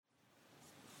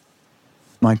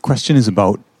My question is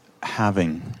about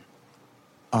having,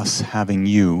 us having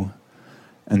you,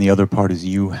 and the other part is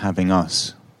you having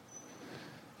us.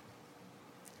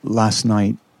 Last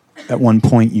night, at one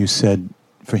point you said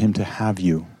for him to have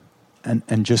you.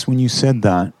 And just when you said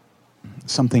that,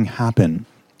 something happened.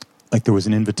 Like there was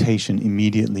an invitation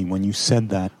immediately when you said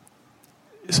that.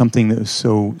 Something that was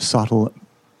so subtle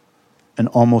and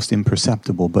almost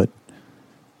imperceptible, but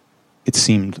it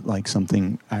seemed like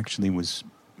something actually was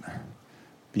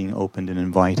being opened and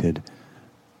invited.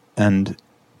 And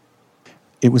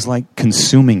it was like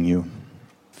consuming you.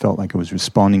 Felt like I was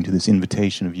responding to this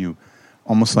invitation of you.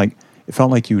 Almost like, it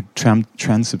felt like you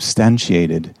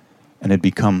transubstantiated and had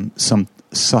become some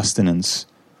sustenance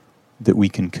that we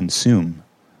can consume.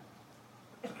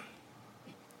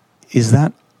 Is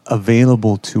that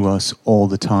available to us all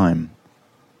the time?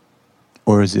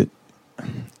 Or is it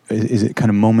kind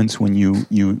of moments when you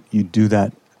do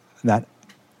that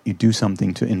you do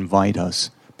something to invite us,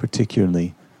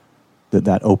 particularly,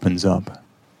 that opens up?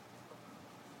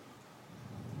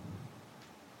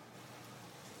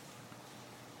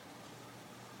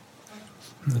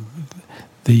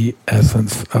 The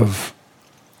essence of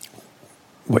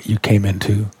what you came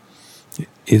into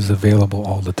is available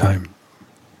all the time.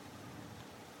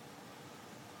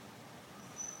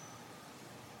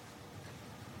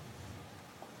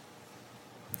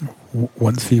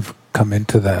 Once you've come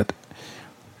into that,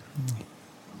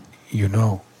 you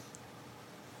know.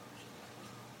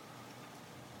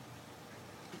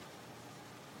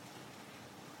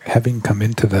 Having come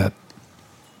into that,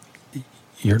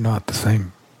 you're not the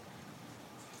same.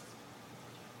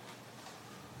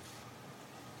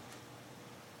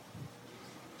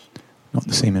 Not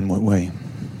the same in what way?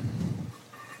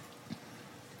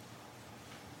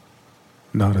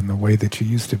 Not in the way that you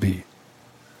used to be.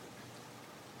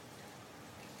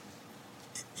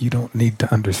 You don't need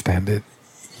to understand it.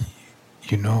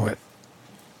 You know it.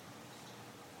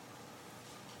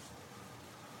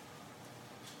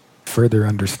 Further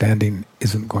understanding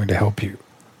isn't going to help you.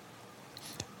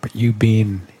 But you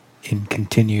being in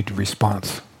continued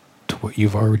response to what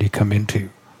you've already come into,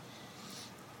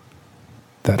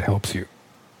 that helps you.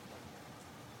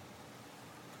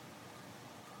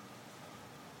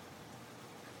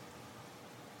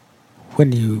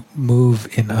 When you move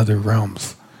in other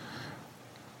realms,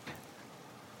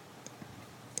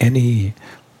 any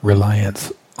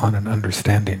reliance on an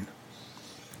understanding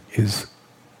is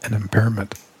an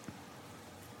impairment.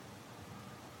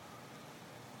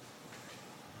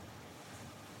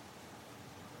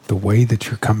 The way that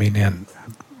you're coming in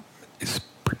is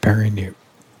preparing you.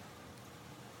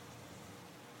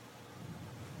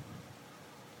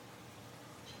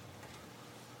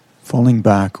 Falling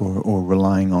back or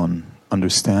relying on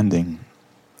understanding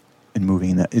and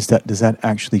moving in that, does that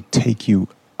actually take you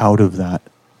out of that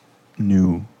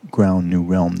new ground, new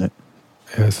realm that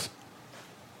Yes.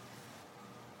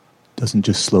 doesn't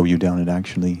just slow you down, it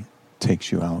actually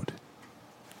takes you out?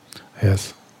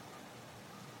 Yes.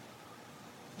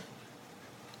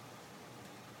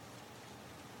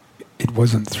 It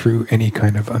wasn't through any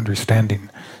kind of understanding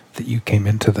that you came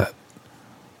into that.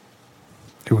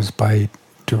 It was by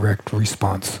direct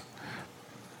response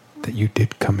that you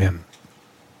did come in.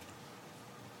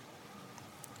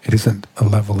 It isn't a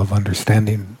level of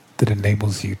understanding that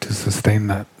enables you to sustain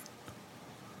that.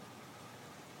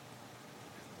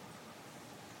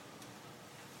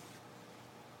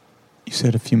 You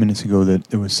said a few minutes ago that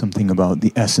there was something about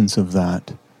the essence of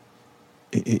that.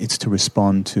 It's to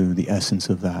respond to the essence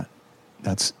of that.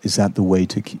 Is that the way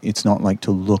to? It's not like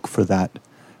to look for that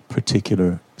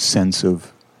particular sense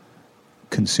of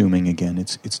consuming again.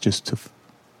 It's just to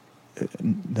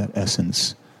that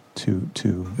essence to.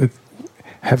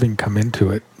 Having come into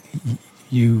it,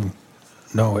 you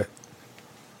know it,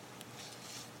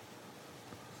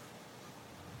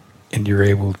 and you're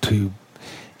able to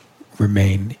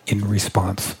remain in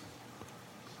response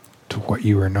to what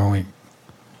you are knowing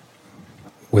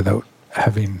without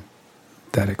having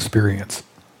that experience.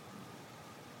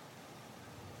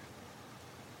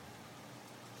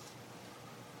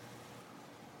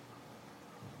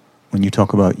 When you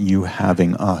talk about you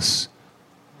having us,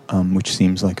 which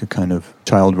seems like a kind of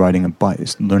child riding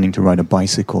learning to ride a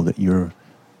bicycle, that you're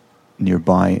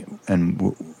nearby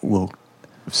and will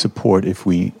support if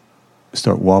we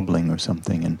start wobbling or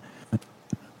something. And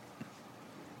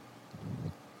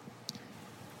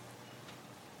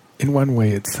in one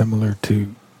way, it's similar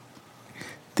to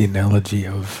the analogy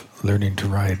of learning to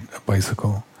ride a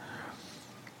bicycle.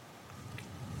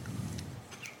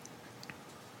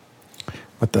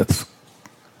 But that's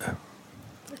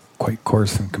quite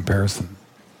coarse in comparison.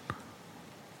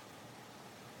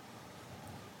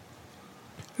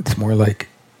 It's more like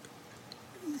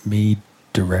me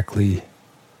directly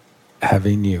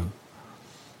having you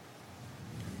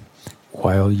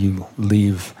while you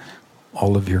leave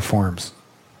all of your forms.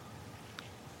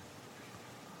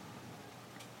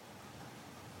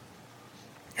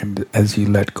 And as you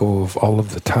let go of all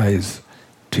of the ties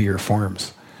to your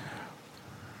forms,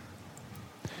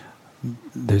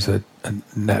 there's a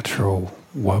natural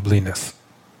wobbliness.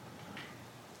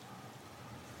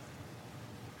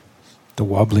 The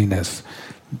wobbliness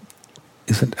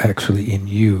isn't actually in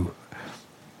you,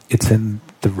 it's in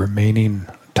the remaining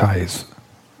ties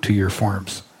to your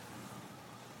forms.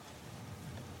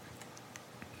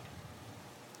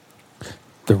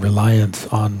 The reliance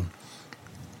on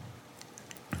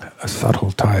a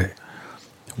subtle tie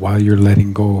while you're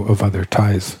letting go of other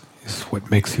ties is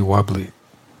what makes you wobbly.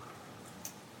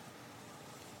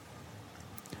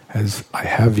 As I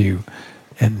have you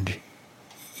and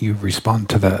you respond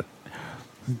to that,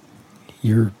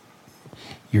 you're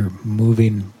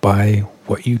moving by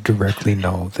what you directly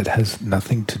know that has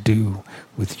nothing to do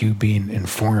with you being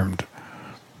informed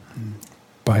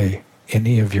by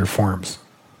any of your forms.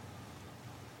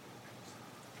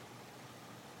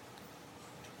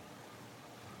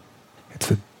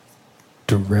 It's a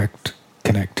direct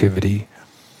connectivity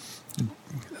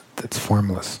that's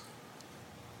formless.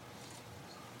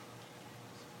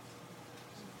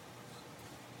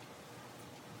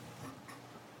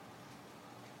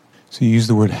 So you use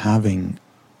the word having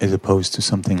as opposed to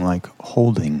something like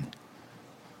holding.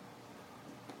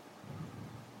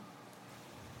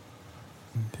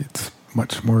 It's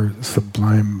much more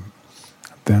sublime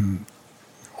than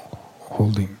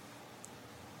holding.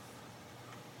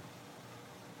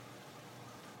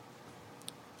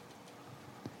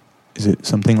 Is it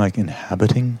something like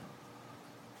inhabiting?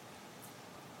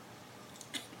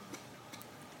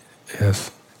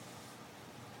 Yes.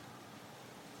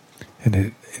 And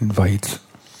it invites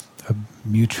a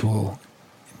mutual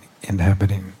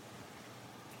inhabiting.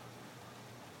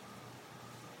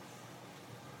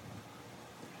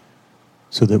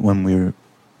 So that when we're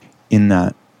in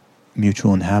that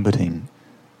mutual inhabiting,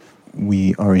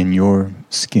 we are in your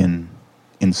skin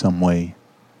in some way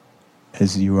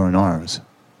as you are in ours.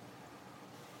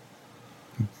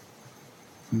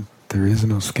 There is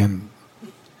no skin.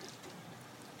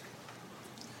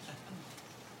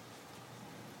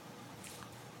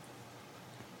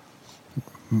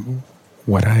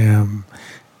 What I am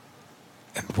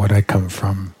and what I come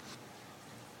from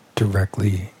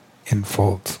directly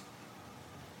enfolds.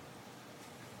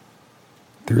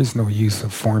 There is no use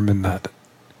of form in that.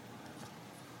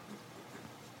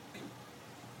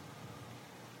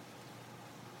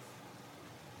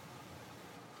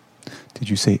 Did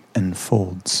you say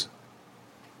enfolds?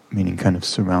 Meaning kind of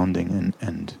surrounding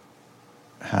and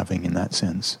having in that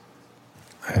sense.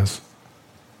 Yes.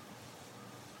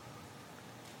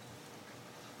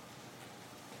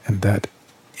 And that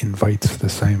invites the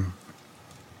same.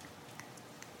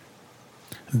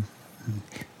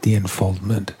 The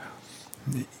enfoldment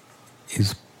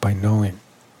is by knowing.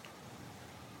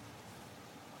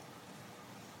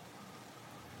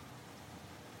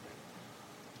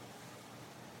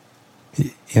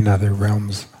 In other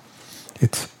realms,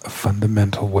 it's a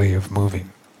fundamental way of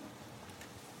moving.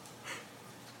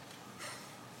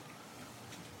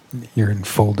 You're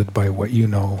enfolded by what you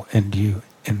know, and you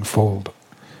enfold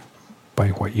by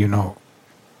what you know.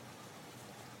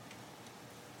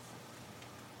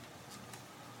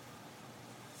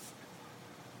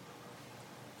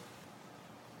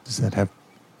 Does that have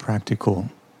practical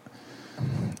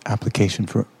application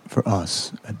for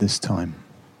us at this time?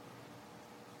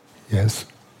 Yes.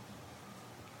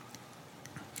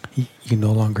 You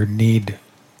no longer need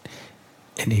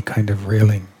any kind of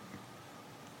railing.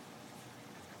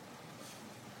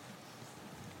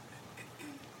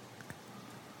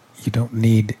 You don't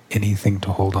need anything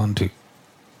to hold on to.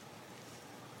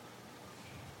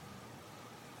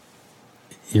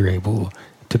 You're able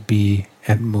to be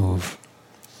and move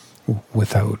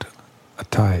without a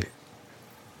tie.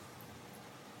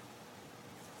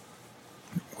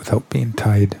 Without being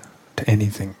tied to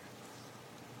anything.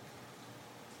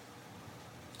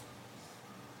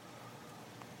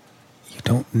 You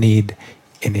don't need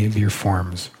any of your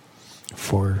forms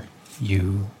for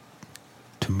you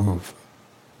to move.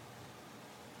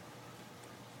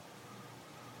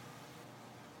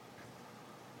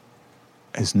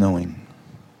 As knowing.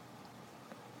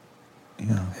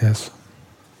 Yeah. Yes.